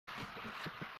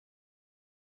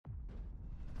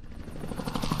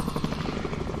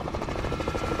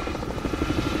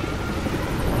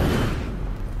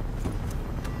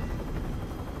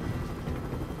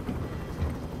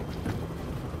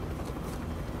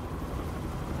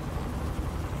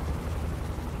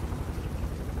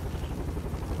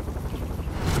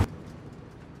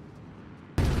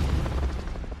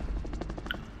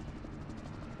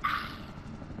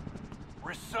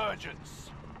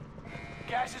Resurgence.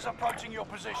 Gas is approaching your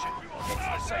position. Get to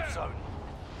the safe zone.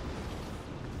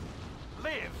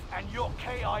 Liv and your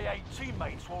KIA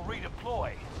teammates will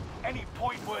redeploy. Any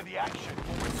point-worthy action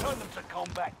will return them to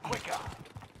combat quicker.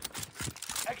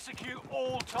 Execute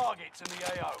all targets in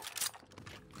the AO.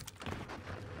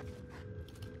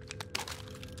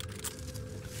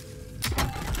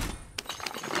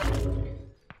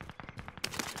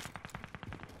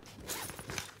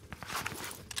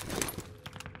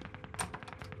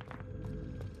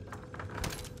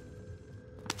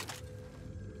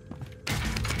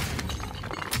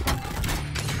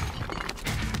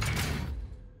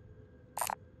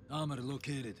 Armor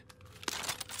located.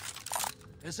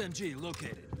 SMG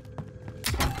located.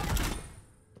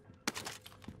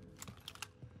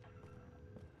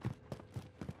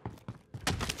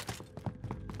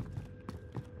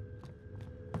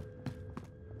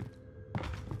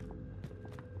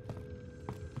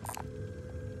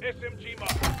 SMG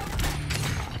mark.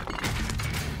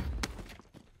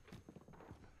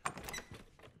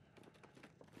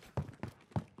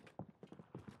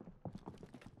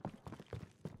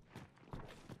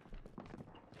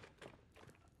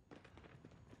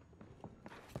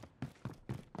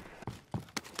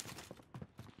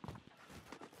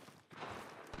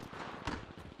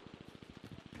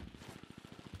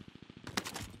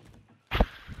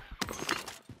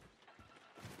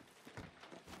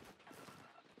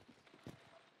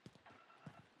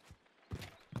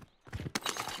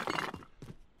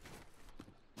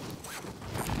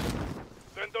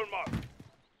 Vendor mark.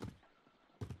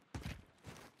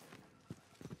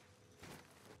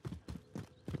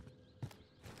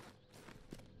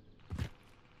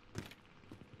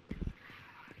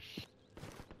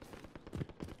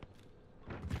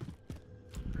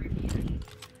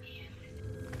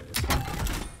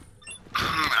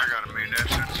 I got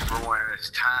munitions for when it's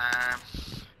time.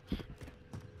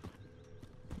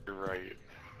 You're right.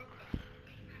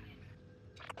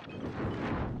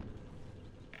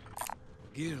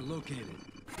 Gear located.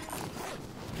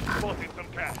 Spotted some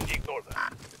cash. Ignore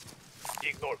that.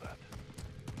 Ignore that.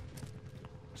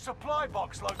 Supply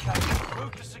box located.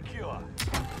 Move to secure.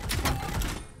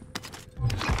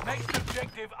 Next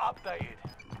objective updated.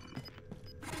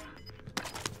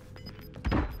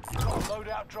 Got a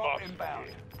loadout drop inbound.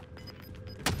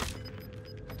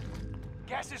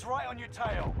 Gas is right on your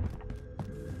tail.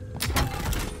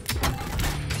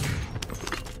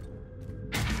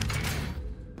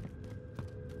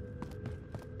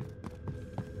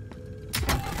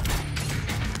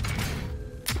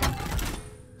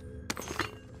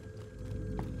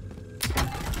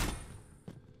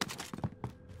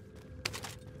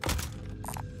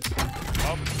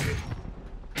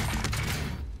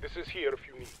 This is here if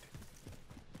you need.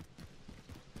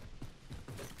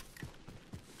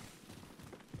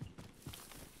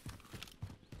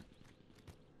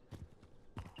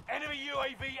 Enemy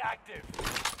UAV active.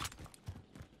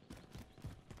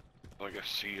 Like a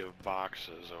sea of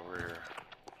boxes over here.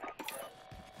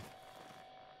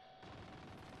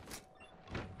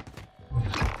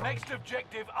 Next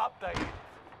objective updated.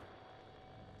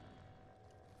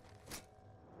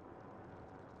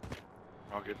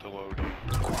 I'll get the loading.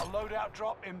 Got a loadout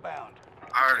drop inbound.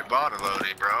 I already bought a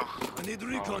loadie, bro. I need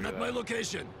recon at my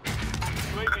location.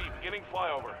 UAV beginning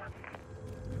flyover.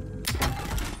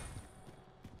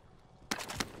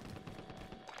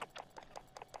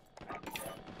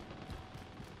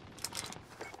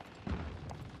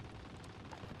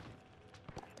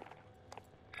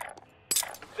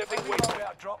 Stepping way.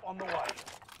 Loadout drop on the way.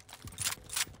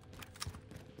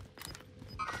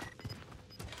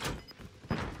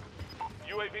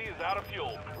 UAV is out of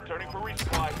fuel. Returning for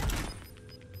resupply.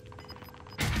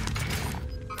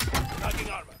 Knocking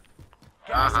armor.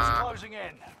 Gas is closing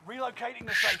in. Relocating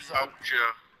the safe zone. Oh,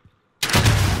 yeah.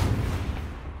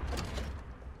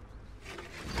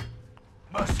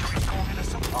 Mercenaries called in a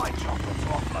supply chopper to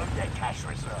offload their cash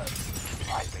reserves.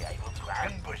 I'd be able to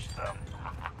ambush them.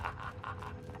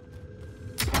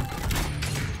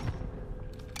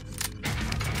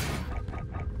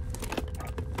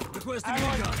 Requesting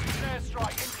Allied recon.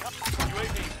 airstrike incoming.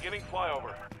 UAV beginning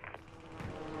flyover.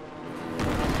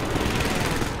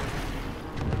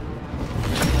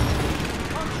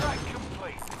 Contract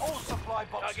complete. All supply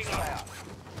boxes Knocking out.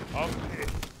 Okay.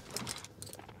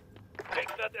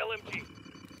 Take that LMG.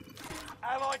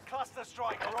 Allied cluster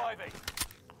strike arriving.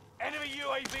 Enemy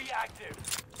UAV active.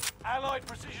 Allied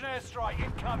precision airstrike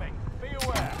incoming. Be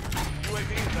aware.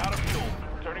 UAV is out of fuel.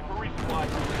 Returning for resupply.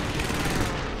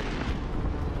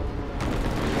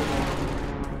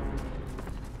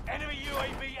 Enemy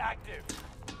UAV active.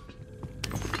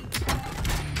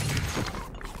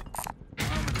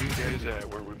 Armor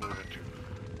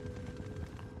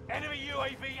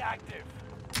UAV active.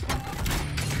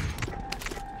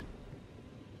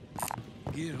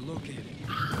 Gear located.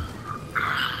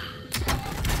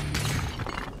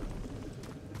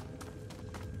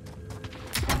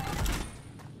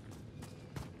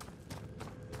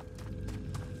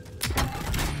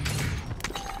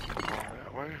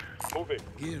 That way. Moving.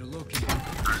 Gear located.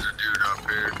 There's a dude up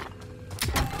here.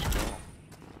 Let's go.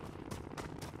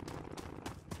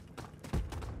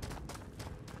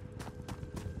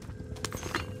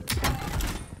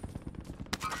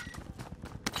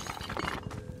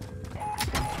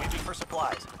 Sweeping for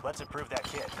supplies. Let's improve that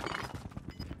kit.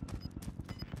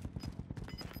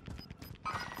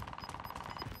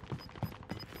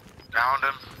 Downed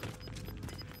him.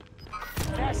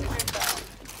 Gas is inbound.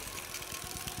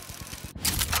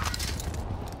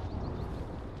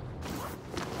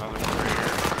 Another one right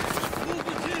here.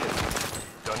 Movement here.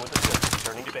 Done with the search.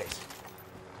 Returning to base.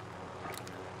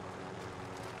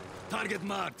 Target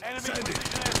marked. Enemy Send it.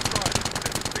 precision airstrike.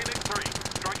 Phoenix 3.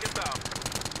 Strike inbound.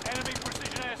 Enemy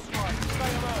precision airstrike.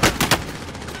 Stay alert.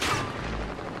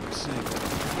 Received.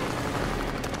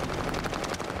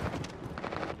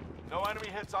 No enemy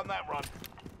hits on that run.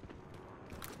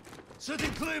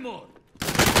 Setting Claymore.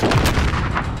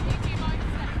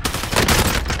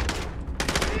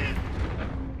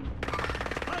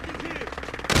 Target here.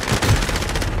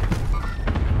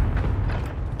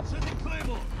 Setting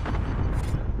Claymore.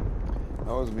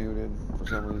 I was muted for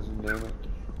some reason, damn it.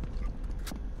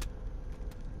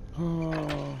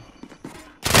 Oh.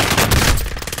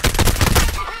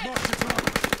 Mark the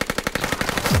target.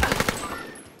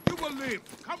 You will live.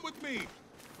 Come with me.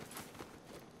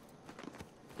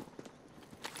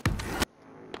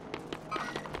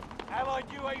 Allied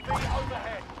UAV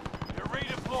overhead. You're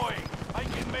redeploying.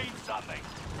 Make it mean something.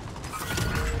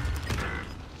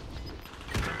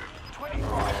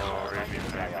 25 Sorry,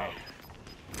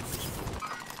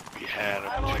 we had him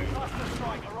Allied too. cluster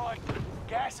strike arrived.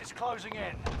 Gas is closing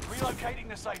in. Relocating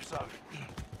the safe zone.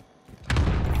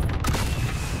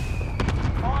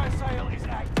 Fire sale is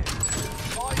active.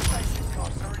 Fire station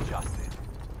costs are adjusted.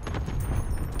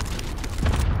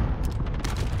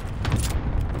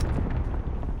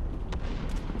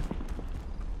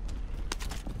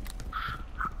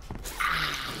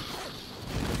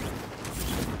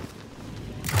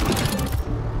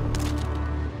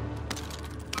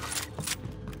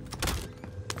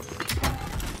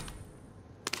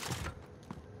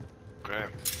 Okay.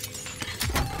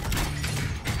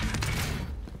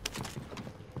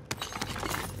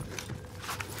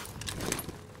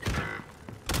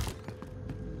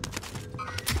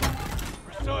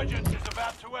 Resurgence is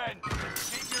about to end.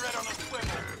 Keep your head on a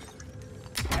swivel.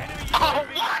 Enemy Oh,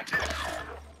 UAV what? active.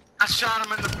 I shot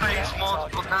him in the face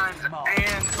multiple times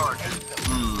and targeted.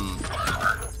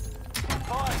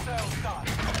 Fire sales done.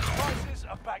 Prices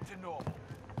are back to normal.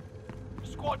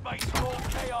 Squad mates are all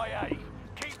KIA.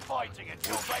 Keep fighting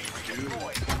until they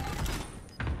redeploy.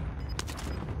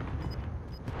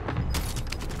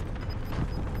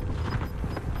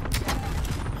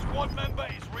 Squad member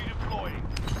is redeploying.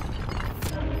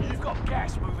 You've got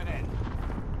gas moving in.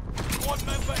 Squad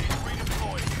member is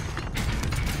redeploying.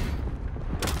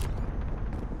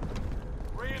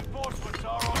 Reinforcements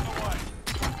are on the way.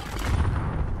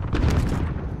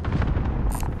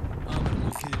 Armor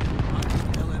located.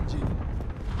 Marking LMG.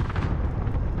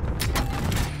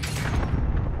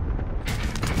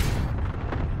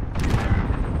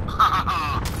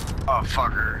 Oh,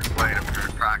 fucker. Way to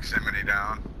put proximity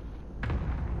down.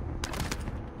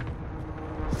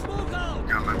 Smoke out.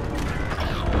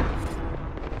 Coming.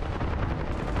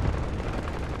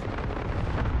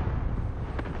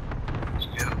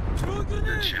 Yeah. Throw Good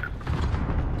grenade. shit.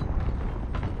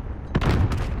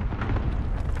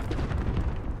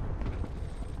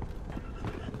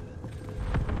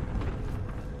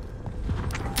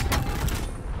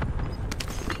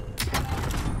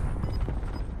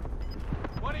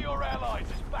 One of your allies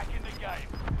is back in the game.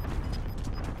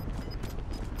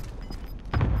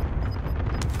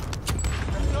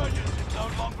 Resurgence is no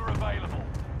longer available.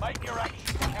 Make your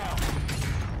actions count.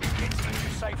 Get to the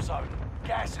new safe zone.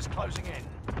 Gas is closing in.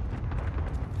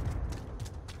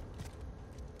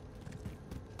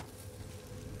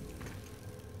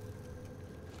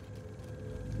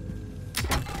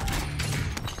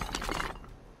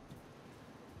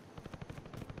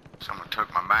 Someone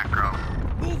took my macro.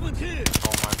 Movement here.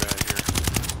 Oh, my bad here.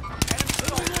 Enemy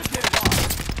soldiers located. nearby.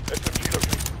 SMG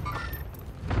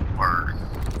looking. Word.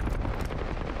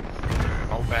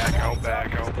 Go back, go back,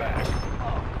 go back.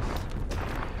 Oh,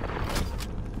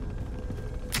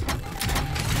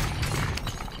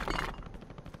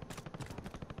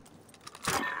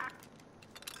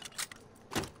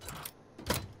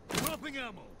 Throwing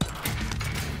ammo.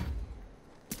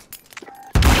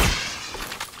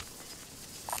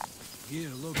 Here,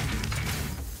 look.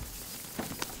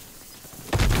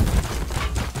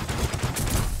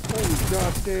 Holy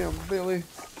goddamn, Billy.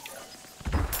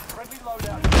 Friendly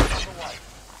loadout drop on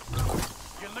the way.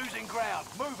 You're losing ground.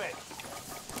 Move it.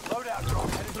 Loadout drop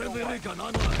headed your Friendly way. recon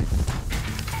online.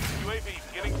 UAV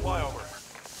beginning flyover.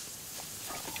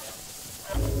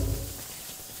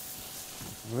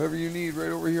 Whatever you need, right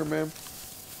over here, man.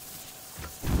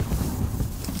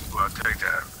 Well, take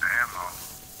that ammo.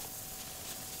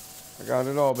 I got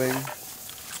it all, baby.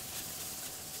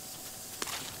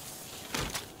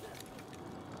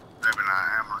 Maybe not.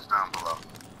 Ammo's down below.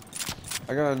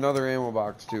 I got another ammo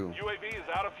box, too. UAV is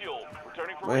out of fuel.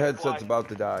 Returning for My headset's resupply. about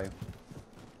to die.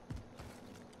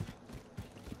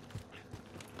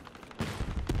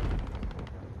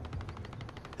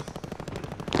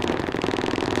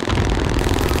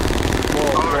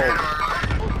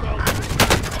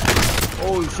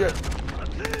 Holy shit.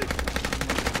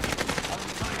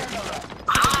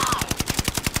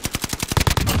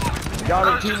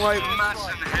 Got him, team wipe.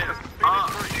 Messing him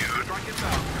up, dude.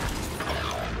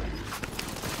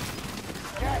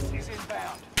 Gas is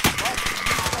inbound.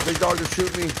 Big dog just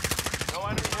shoot me. No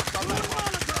enemy hits on that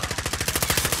run.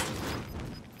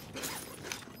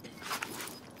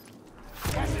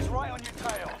 Gas is right on your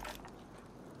tail.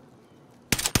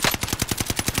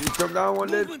 You took down one,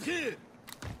 dude. Movement here.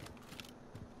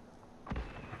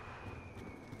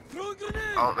 Throw a grenade.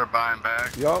 Oh, they're buying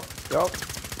back. Yup, yup.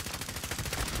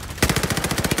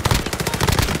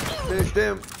 Finished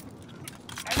him.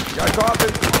 Got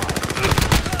coughing.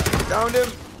 Downed him.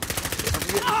 I'm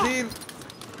getting seen.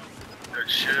 Good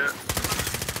shit.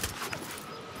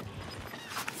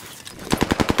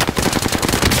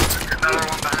 Another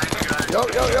one behind you guys.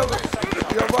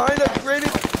 Yo, behind us, ready.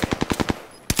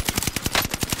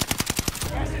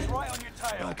 Gas is right on your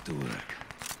tail. Back to work.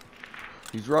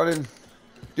 He's running.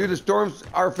 Dude, the storm's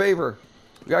our favor.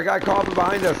 We got a guy coughing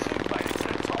behind us.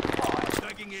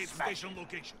 Tagging a station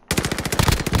location.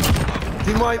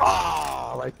 Team wipe.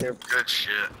 Ah, right there. Good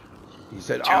shit. He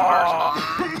said, Two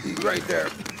ah, versus he's right there.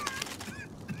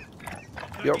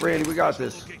 Yo, Randy, we got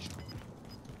this. Location.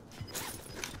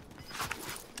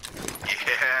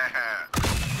 Yeah.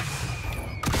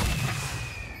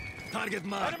 Target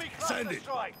marked. Enemy Send cluster it.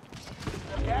 strike.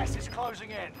 Gas is closing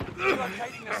in.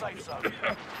 Relocating the safe zone.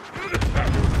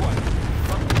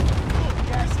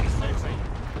 Gas is moving.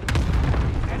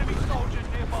 Enemy soldiers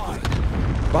nearby.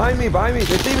 Behind me.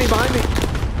 They see me behind me.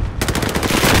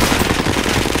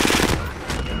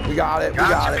 We got it.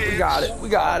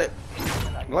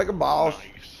 Like a boss.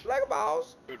 Nice. Like a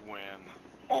boss. Good win.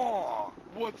 Oh,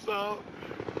 What's up?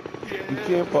 Yeah. you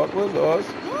can't fuck with us.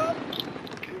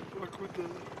 Can't fuck with the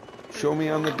Show me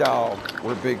on the doll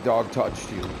where Big Dog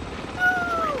touched you. 3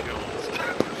 kills.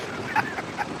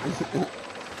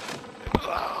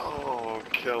 Oh,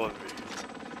 killing me.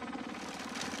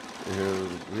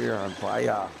 Dude, we are on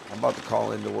fire. I'm about to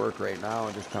call into work right now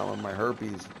and just tell him my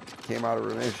herpes came out of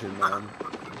remission, man.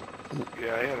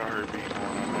 Yeah, I had a herpes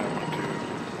one on that one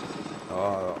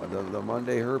too. The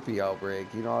Monday herpes outbreak.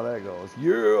 You know how that goes.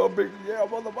 Yeah,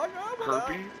 motherfucker.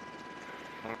 Herpes?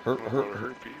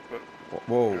 Herpes, but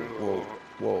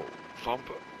Whoa. thump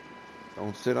it.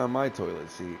 Don't sit on my toilet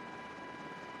seat.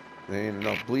 There ain't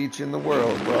enough bleach in the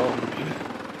world, bro.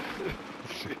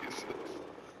 Jesus.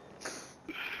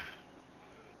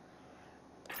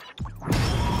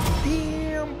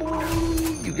 Damn, boy.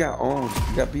 You got owned.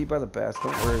 You got beat by the best.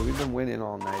 Don't worry. We've been winning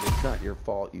all night. It's not your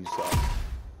fault. You suck.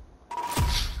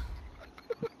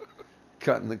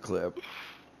 Cutting the clip.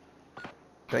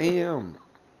 Damn.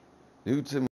 Newton.